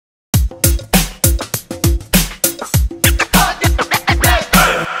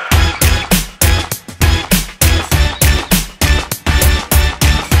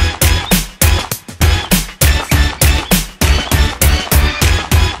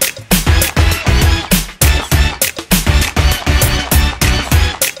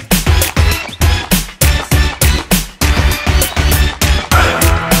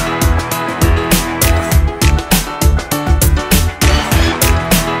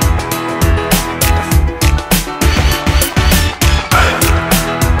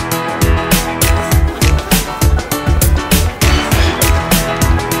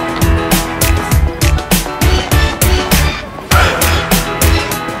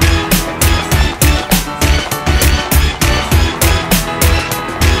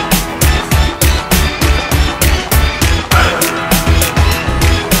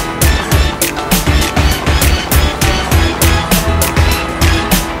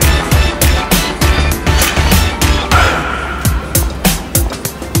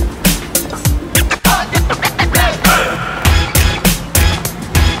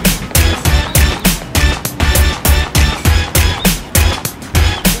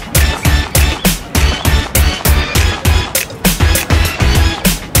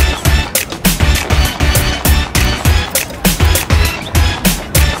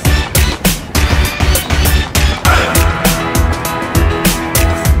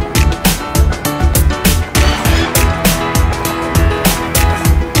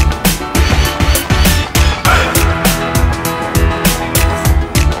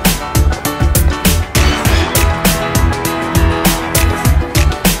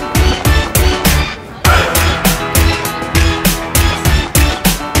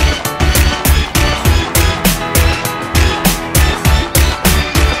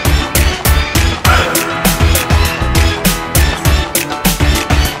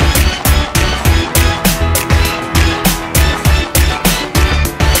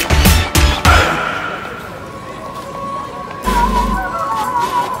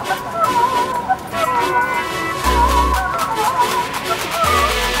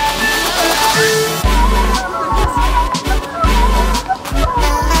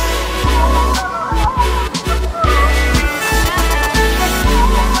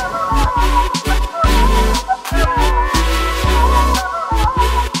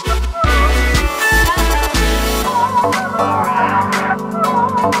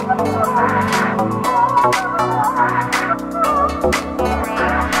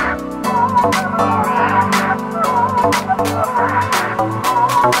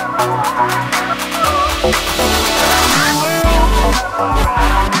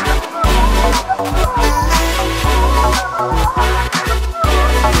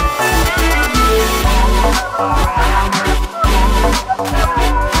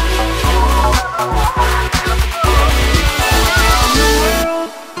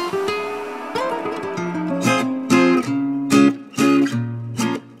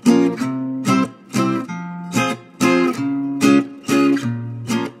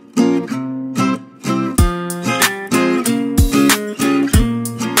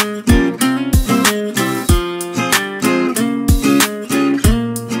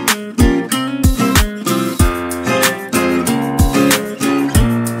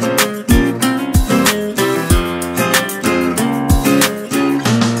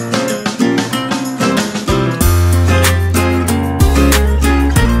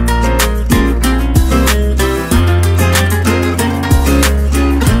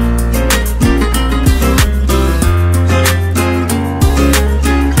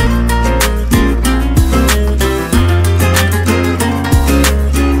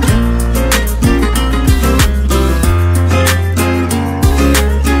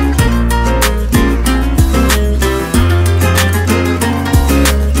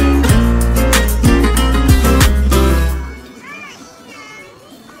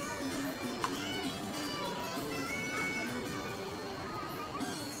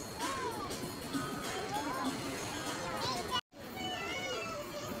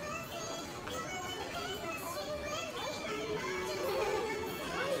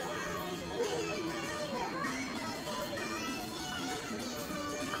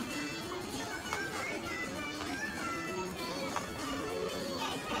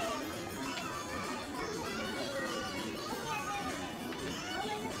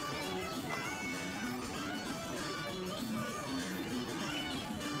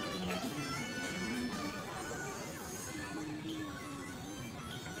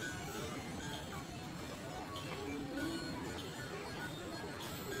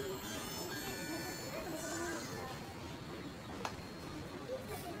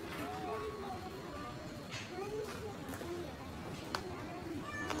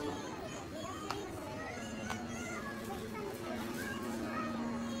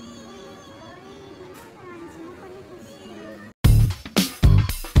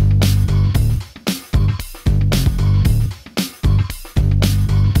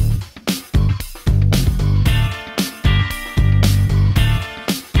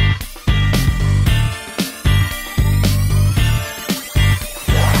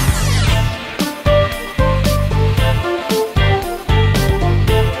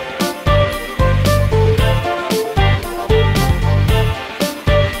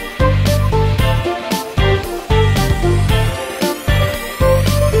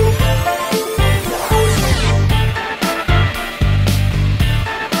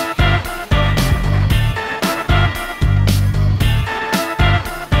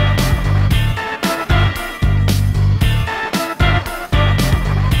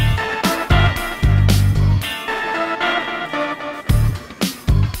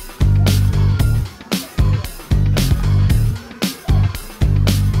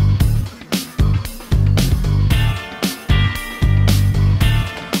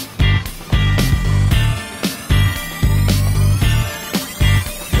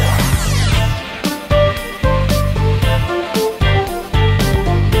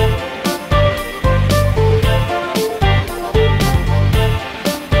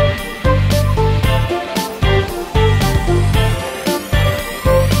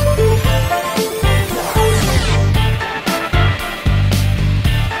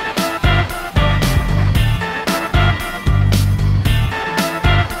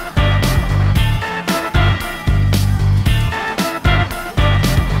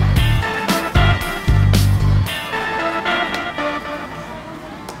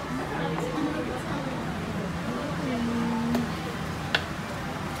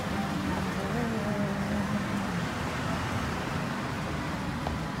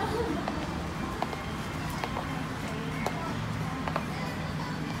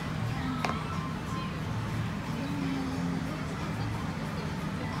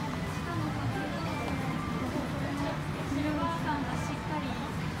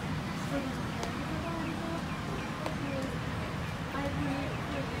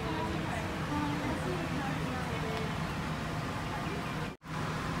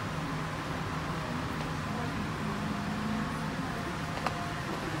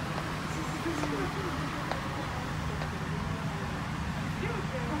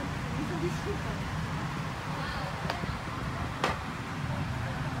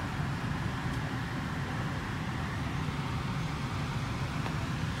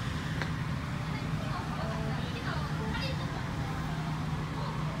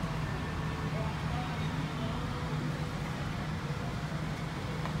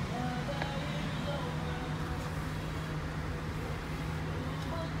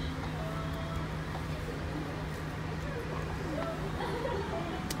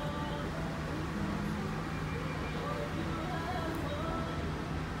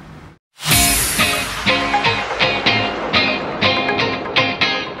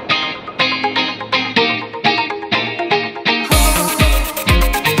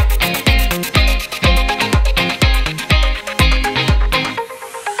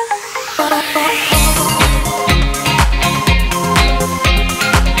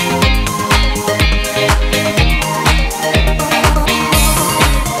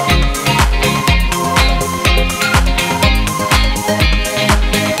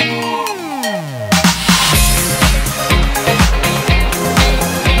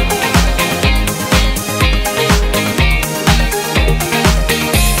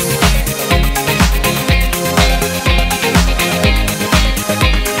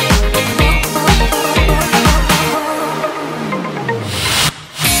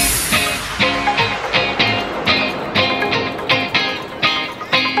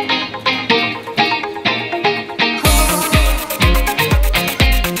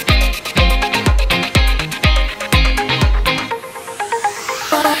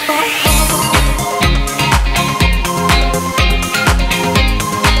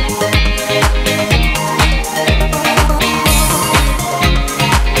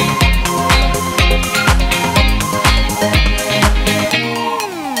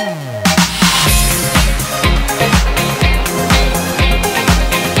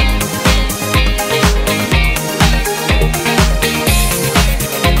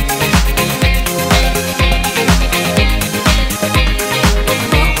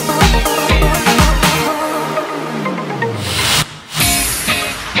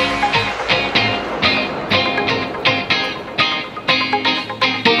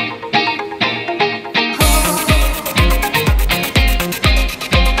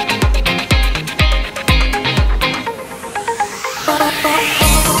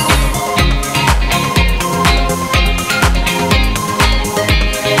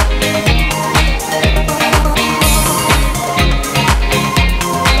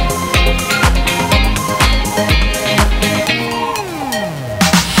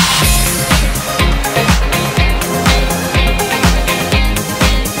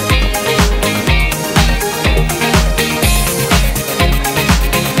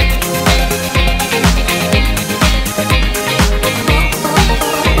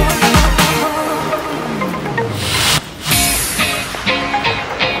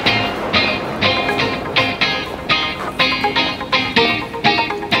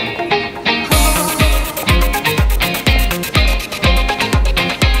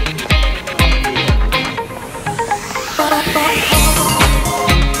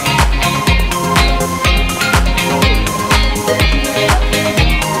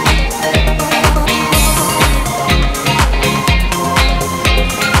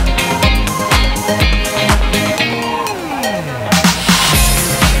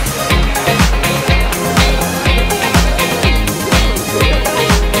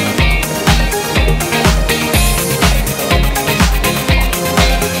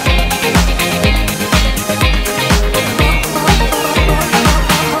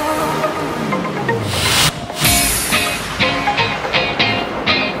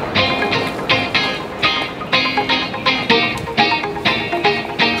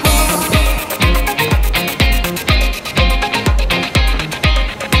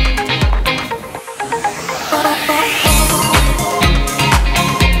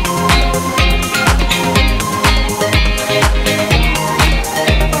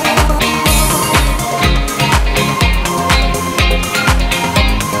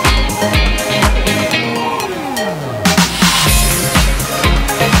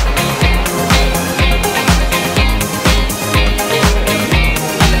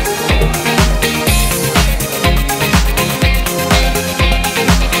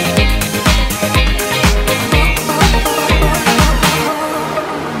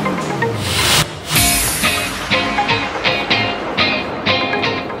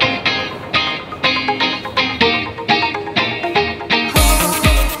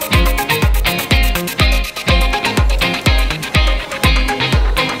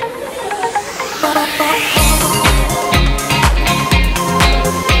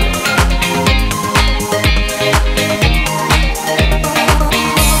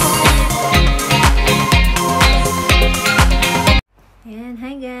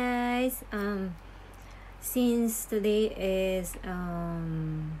since today is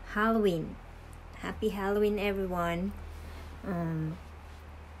Halloween. Happy Halloween, everyone.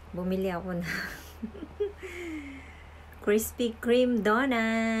 Bumili ako na Krispy Kreme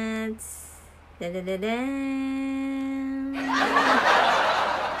donuts. Da-da-da-da.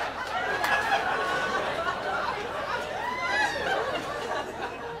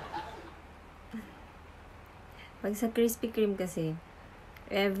 Pag sa Krispy Kreme kasi,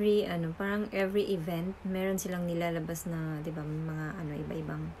 parang every event, meron silang nilalabas na, 'di ba, mga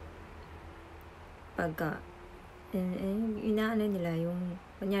iba-ibang pagka inaano nila yung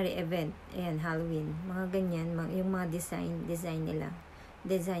kunyari event, ayan, Halloween, mga ganyan, yung mga design nila,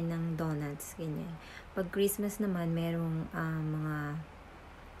 design ng donuts, ganyan. Pag Christmas naman, merong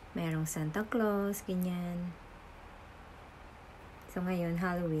Santa Claus, ganyan. So ngayon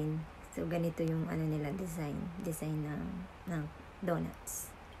Halloween, so ganito yung nila, design ng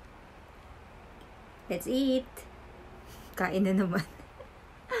donuts. Let's eat. Kain na naman.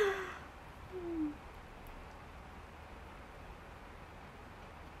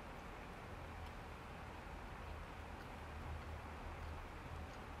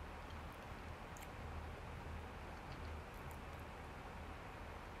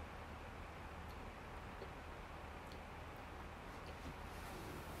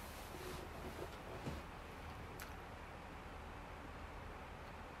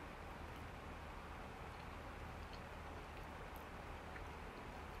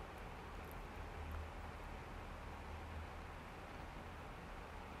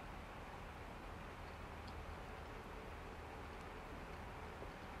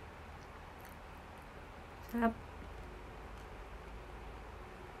 Sarap.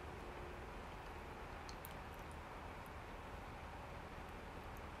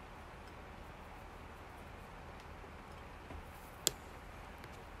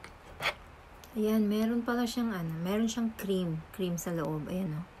 Ayan, meron pala siyang meron siyang cream sa loob.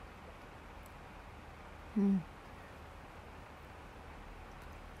 Ayan, oh.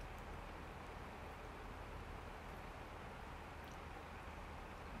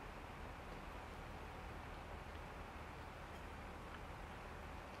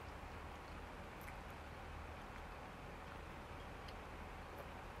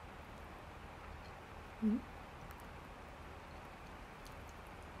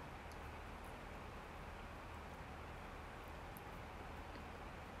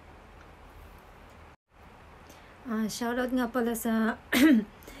 Shoutout nga pala sa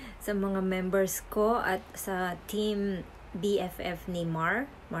sa mga members ko at sa team BFF ni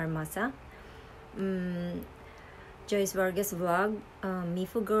Masa, Joyce Vargas Vlog,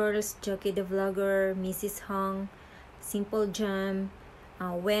 Mifu Girls, Jockey the Vlogger, Mrs. Hong, Simple Jam,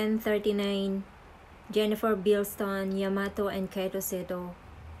 Wen 39, Jennifer Bilston, Yamato, and Kaito Seto.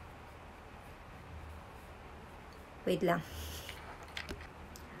 Wait lang.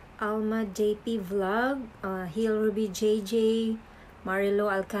 Alma JP Vlog, Hill Ruby JJ, Marilo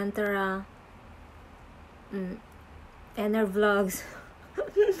Alcantara, NR Vlogs,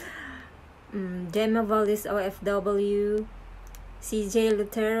 Gemma Valdez OFW, CJ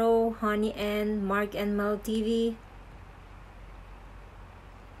Lutero, Honey N, Mark and Mel TV,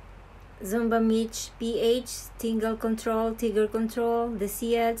 Zumba Mitch PH, Tingle Control, Tiger Control, The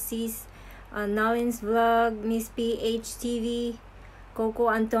Siat, Sis, Nolins Vlog, Miss PH TV,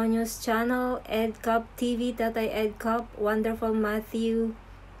 Coco Antonio's channel, Ed Cup TV, Tatay Ed Cup, Wonderful Matthew,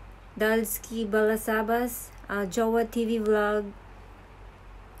 Dalski Balasabas, Jowa TV Vlog,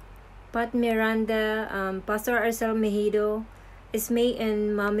 Pat Miranda, Pastor Arcel Mejido, Ismay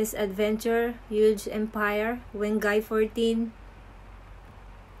and Mommy's Adventure, Huge Empire, Wengay 14,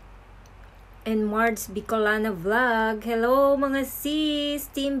 and Marge Bicolana Vlog. Hello mga sis,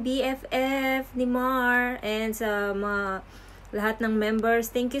 Team BFF ni Mar, and sa mga lahat ng members.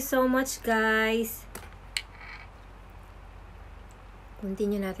 Thank you so much, guys.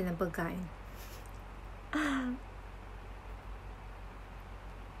 Continue natin ang pagkain.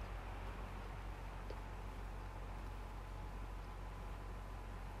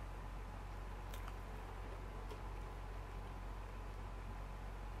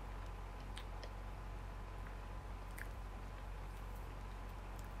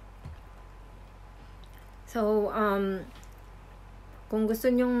 So, kung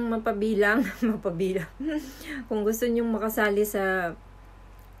gusto nyong mapabilang, kung gusto nyong makasali sa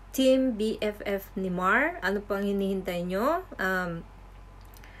Team BFF ni Mar, ano pang hinihintay nyo?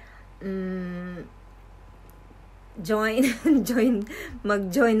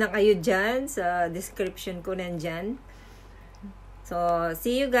 Mag-join na kayo dyan. Sa description ko nandyan. So,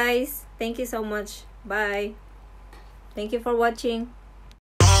 see you guys. Thank you so much. Bye. Thank you for watching.